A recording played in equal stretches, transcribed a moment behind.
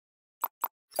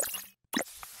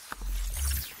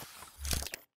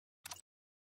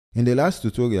In the last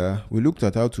tutorial, we looked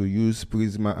at how to use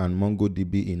Prisma and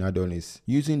MongoDB in Adonis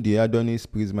using the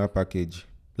adonis-prisma package.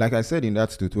 Like I said in that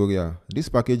tutorial, this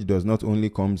package does not only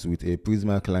comes with a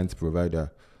Prisma client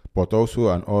provider, but also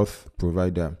an auth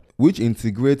provider, which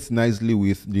integrates nicely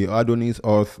with the Adonis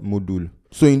auth module.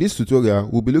 So in this tutorial,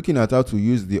 we'll be looking at how to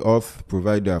use the auth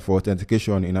provider for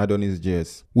authentication in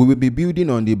AdonisJS. We will be building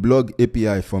on the blog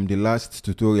API from the last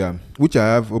tutorial, which I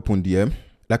have opened here.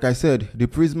 Like I said, the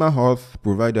Prisma auth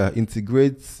provider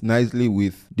integrates nicely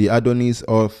with the Adonis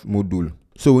auth module.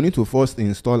 So we need to first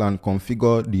install and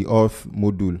configure the auth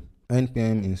module.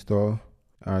 npm install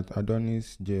at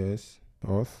AdonisJS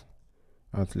auth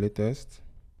at latest.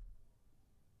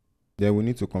 Then we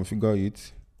need to configure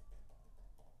it.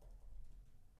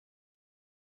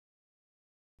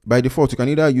 By default, you can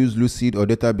either use Lucid or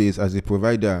Database as a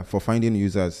provider for finding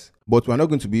users, but we're not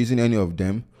going to be using any of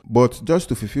them. But just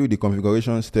to fulfill the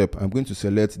configuration step, I'm going to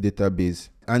select Database.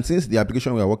 And since the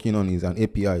application we are working on is an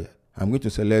API, I'm going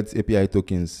to select API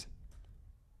tokens.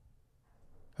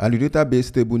 And the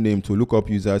database table name to look up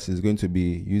users is going to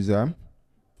be user.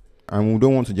 And we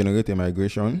don't want to generate a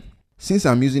migration. Since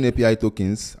I'm using API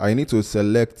tokens, I need to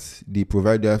select the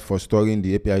provider for storing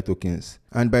the API tokens.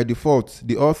 And by default,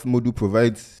 the auth module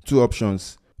provides two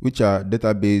options, which are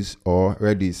database or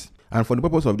Redis. And for the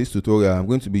purpose of this tutorial, I'm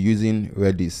going to be using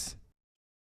Redis.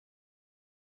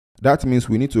 That means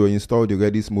we need to install the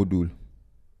Redis module.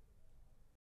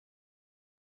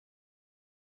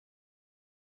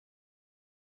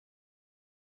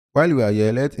 While we are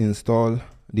here, let's install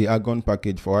the Argon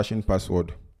package for hashing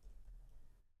password.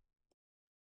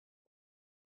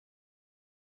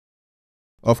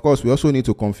 Of course, we also need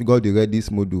to configure the Redis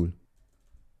module.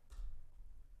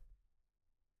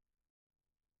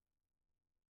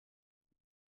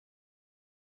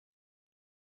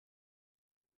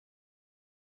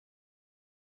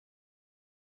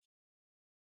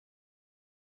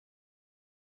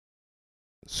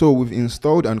 So we've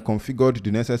installed and configured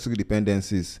the necessary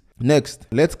dependencies. Next,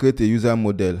 let's create a user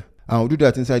model, and I'll do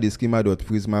that inside the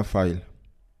schema.prisma file.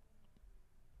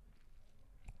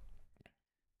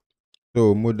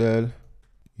 So model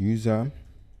user,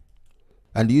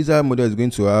 and the user model is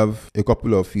going to have a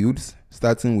couple of fields,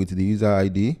 starting with the user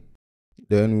ID.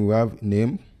 Then we have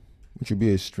name, which will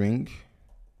be a string,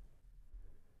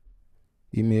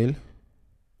 email,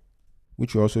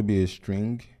 which will also be a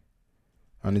string,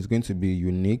 and it's going to be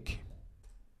unique.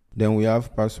 Then we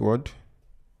have password,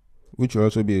 which will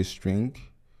also be a string.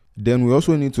 Then we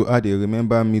also need to add a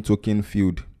remember me token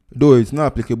field, though it's not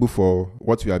applicable for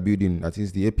what we are building, that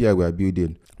is the API we are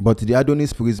building, but the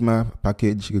adonis-prisma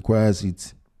package requires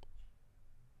it.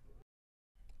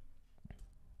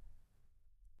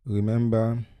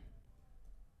 Remember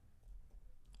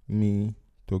me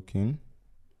token,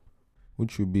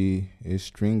 which will be a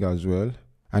string as well,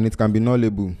 and it can be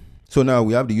nullable. So now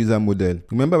we have the user model.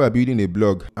 Remember, we're building a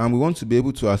blog and we want to be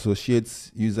able to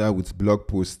associate user with blog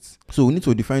posts. So we need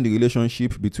to define the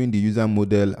relationship between the user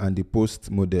model and the post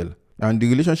model. And the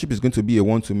relationship is going to be a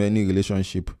one-to-many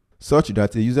relationship, such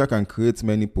that a user can create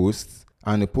many posts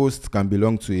and a post can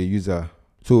belong to a user.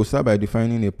 So we'll start by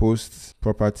defining a post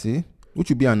property, which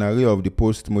will be an array of the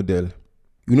post model.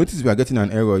 You notice we are getting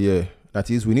an error here. That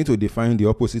is, we need to define the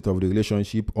opposite of the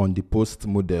relationship on the post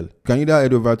model. We can either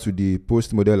head over to the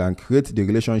post model and create the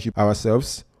relationship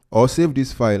ourselves, or save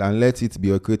this file and let it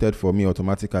be created for me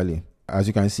automatically. As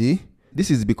you can see, this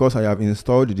is because I have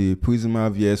installed the Prisma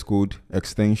VS Code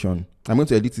extension. I'm going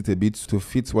to edit it a bit to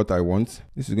fit what I want.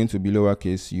 This is going to be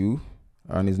lowercase u,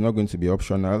 and it's not going to be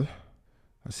optional.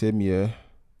 Same here.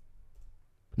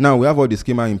 Now we have all the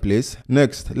schema in place.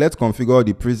 Next, let's configure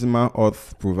the Prisma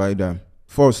auth provider.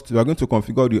 First, we are going to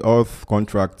configure the auth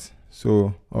contract.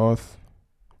 So auth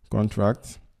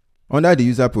contract. Under the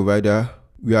user provider,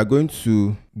 we are going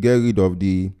to get rid of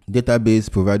the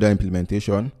database provider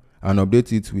implementation and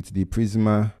update it with the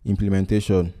Prisma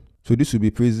implementation. So this will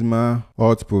be Prisma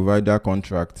auth provider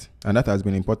contract, and that has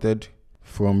been imported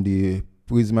from the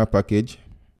Prisma package.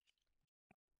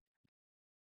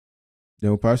 Then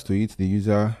we'll pass to it the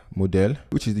user model,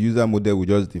 which is the user model we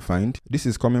just defined. This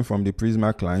is coming from the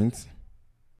Prisma client.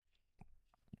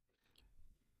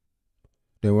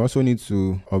 Then we also need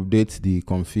to update the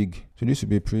config. So this will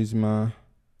be Prisma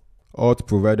auth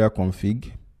provider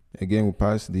config. Again, we'll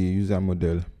pass the user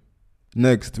model.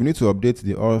 Next, we need to update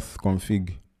the auth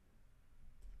config.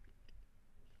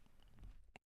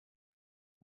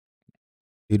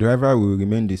 The driver will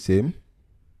remain the same,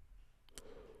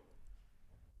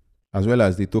 as well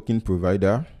as the token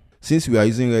provider. Since we are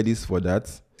using Redis for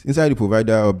that, inside the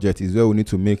provider object is where we need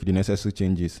to make the necessary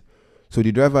changes. So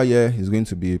the driver here is going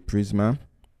to be Prisma.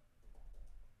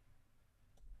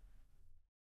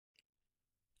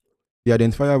 The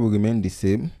identifier will remain the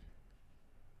same.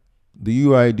 The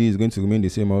UID is going to remain the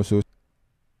same also.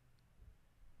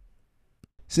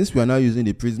 Since we are now using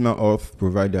the Prisma auth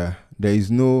provider, there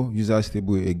is no user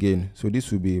stable again. So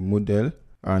this will be model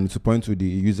and to point to the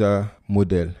user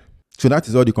model. So that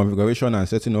is all the configuration and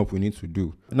setting up we need to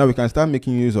do. Now we can start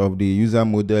making use of the user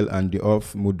model and the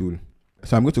auth module.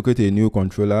 So I'm going to create a new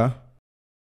controller,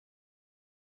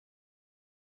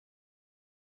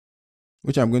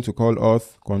 which I'm going to call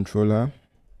auth controller.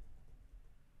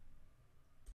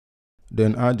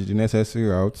 Then add the necessary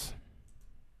routes,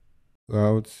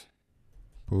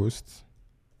 post,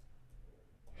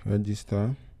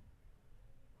 register,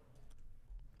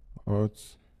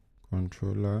 auth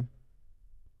controller,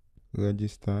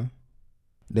 register.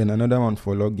 Then another one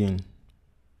for login.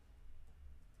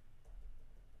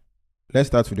 Let's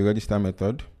start with the register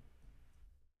method.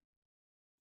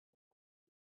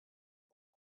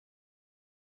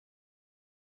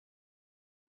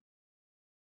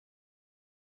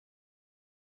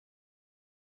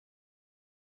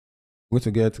 We're going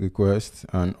to get request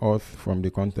and auth from the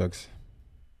context.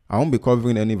 I won't be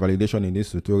covering any validation in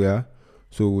this tutorial,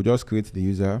 so we'll just create the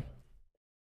user.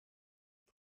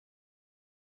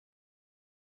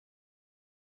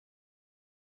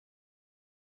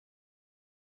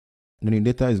 Then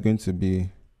the data is going to be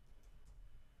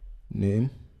name,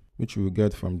 which we will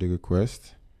get from the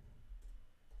request.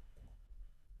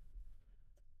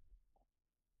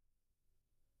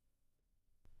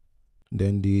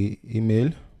 Then the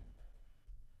email.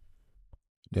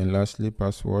 Then lastly,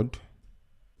 password,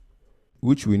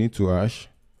 which we need to hash.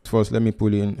 First, let me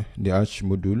pull in the hash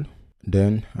module.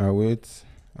 Then await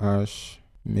hash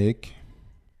make.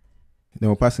 Then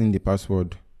we'll pass in the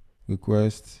password.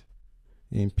 Request,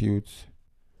 input,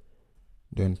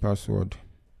 then password.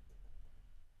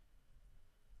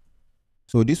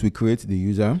 So this will create the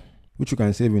user, which you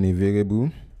can save in a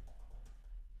variable.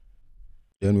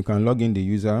 Then we can log in the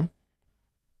user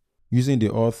using the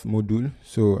auth module.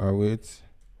 So await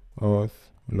auth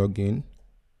login.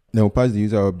 Then we'll pass the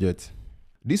user object.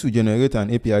 This will generate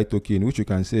an API token, which you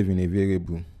can save in a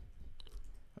variable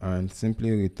and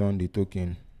simply return the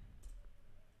token.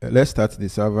 Let's start the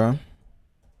server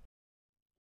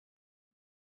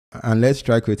and let's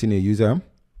try creating a user.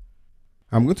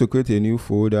 I'm going to create a new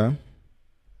folder,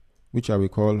 which I will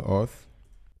call auth.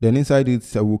 Then inside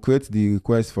it, I will create the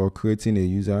request for creating a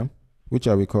user, which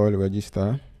I will call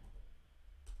register.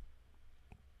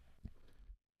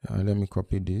 Let me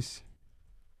copy this.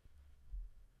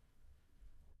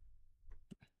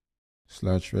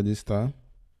 /register.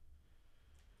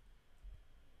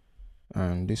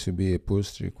 And this will be a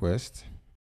post request.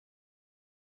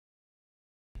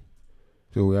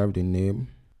 So we have the name.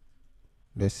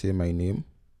 Let's say my name.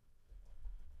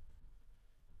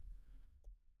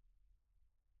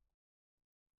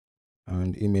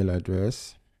 And email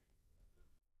address.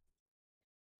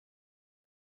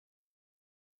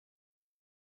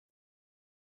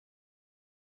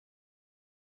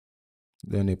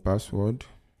 Then a password,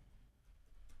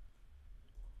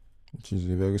 which is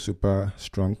a very super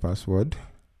strong password.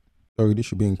 Sorry, this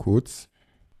should be in quotes.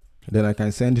 Then I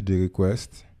can send the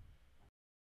request.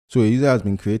 So a user has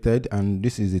been created and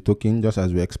this is the token just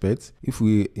as we expect. If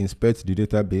we inspect the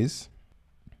database,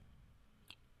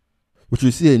 we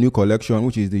should see a new collection,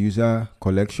 which is the user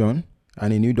collection,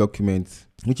 and a new document,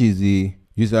 which is the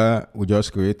user we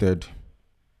just created.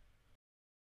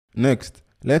 Next,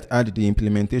 let's add the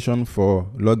implementation for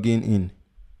logging in.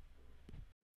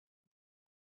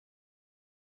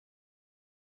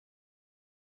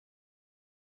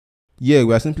 Here,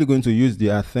 we are simply going to use the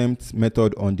attempt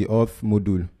method on the auth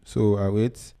module. So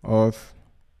await auth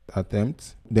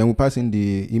attempt. Then we'll pass in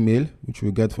the email, which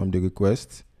we get from the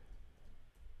request.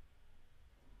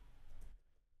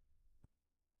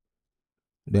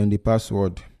 Then the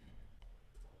password.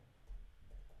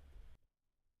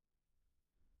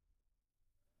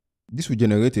 This will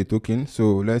generate a token,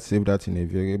 so let's save that in a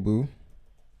variable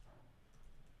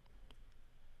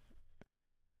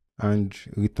and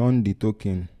return the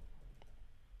token.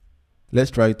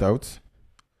 Let's try it out.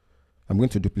 I'm going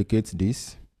to duplicate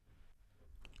this,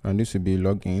 and this will be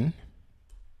login.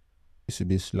 This will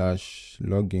be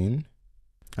 /login,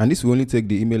 and this will only take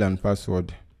the email and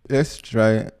password. Let's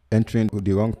try entering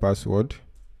the wrong password.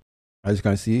 As you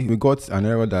can see, we got an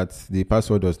error that the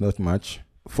password does not match.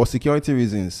 For security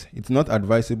reasons, it's not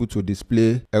advisable to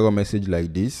display error message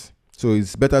like this. So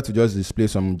it's better to just display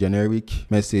some generic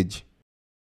message.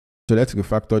 So let's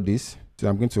refactor this. So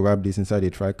I'm going to wrap this inside a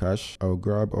try cache. I'll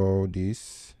grab all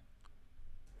this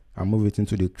and move it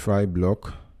into the try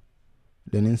block.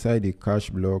 Then inside the cache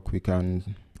block, we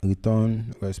can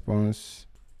return response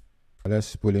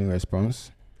Let's pull in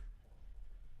response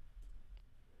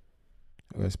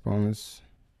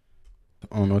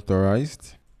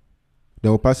unauthorized.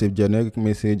 Then we'll pass a generic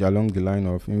message along the line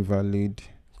of invalid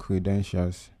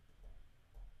credentials.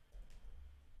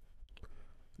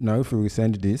 Now if we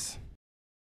resend this,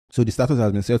 so the status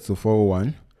has been set to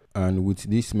 401 and with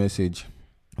this message.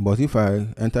 But if I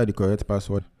enter the correct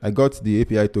password, I got the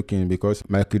API token because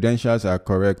my credentials are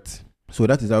correct. So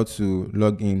that is how to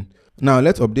log in. Now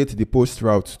let's update the post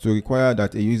route to require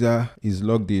that a user is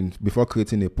logged in before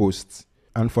creating a post.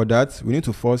 And for that, we need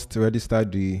to first register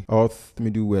the auth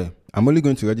middleware. I'm only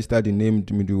going to register the named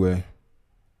middleware.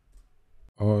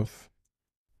 Auth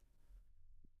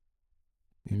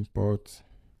import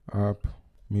app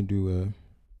middleware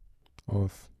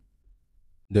auth.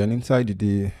 Then inside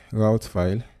the route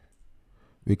file,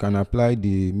 we can apply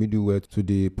the middleware to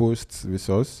the post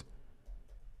resource.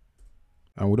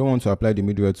 And we don't want to apply the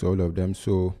middleware to all of them.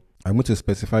 So I'm going to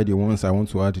specify the ones I want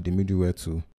to add the middleware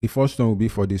to. The first one will be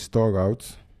for the store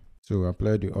route. So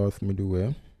apply the auth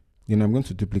middleware. Then I'm going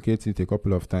to duplicate it a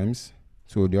couple of times.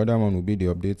 So the other one will be the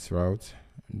update route.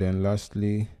 Then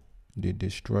lastly, the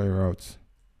destroy route.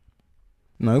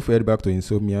 Now if we head back to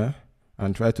Insomnia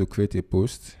and try to create a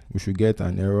post, we should get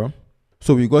an error.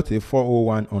 So we got a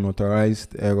 401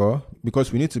 unauthorized error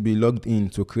because we need to be logged in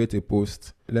to create a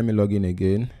post. Let me log in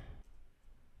again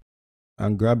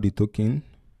and grab the token.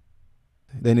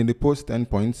 Then in the post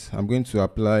endpoint, I'm going to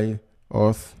apply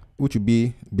auth, which will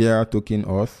be bearer token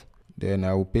auth. Then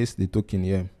I will paste the token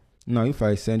here. Now if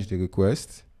I send the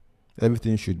request,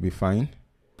 everything should be fine,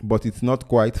 but it's not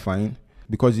quite fine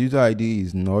because user ID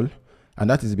is null. And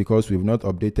that is because we've not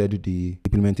updated the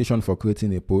implementation for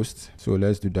creating a post. So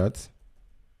let's do that.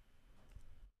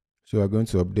 So we're going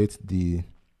to update the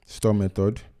store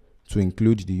method to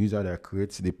include the user that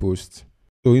creates the post.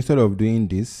 So instead of doing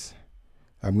this,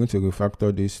 I'm going to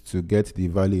refactor this to get the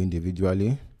value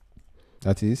individually.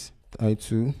 That is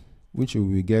title, which we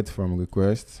will get from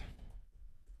request.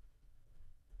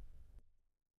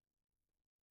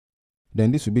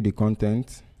 Then this will be the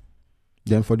content.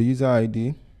 Then for the user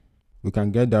ID, we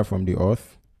can get that from the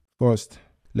auth. First,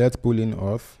 let's pull in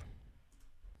auth.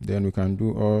 Then we can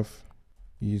do auth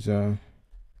user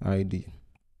ID.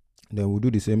 Then we'll do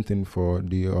the same thing for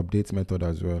the update method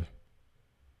as well.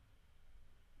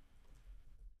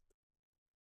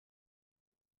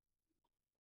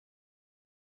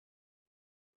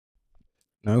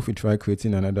 Now if we try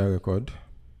creating another record,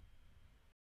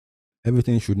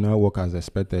 everything should now work as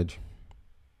expected.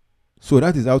 So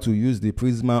that is how to use the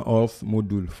Prisma auth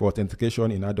module for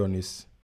authentication in Adonis.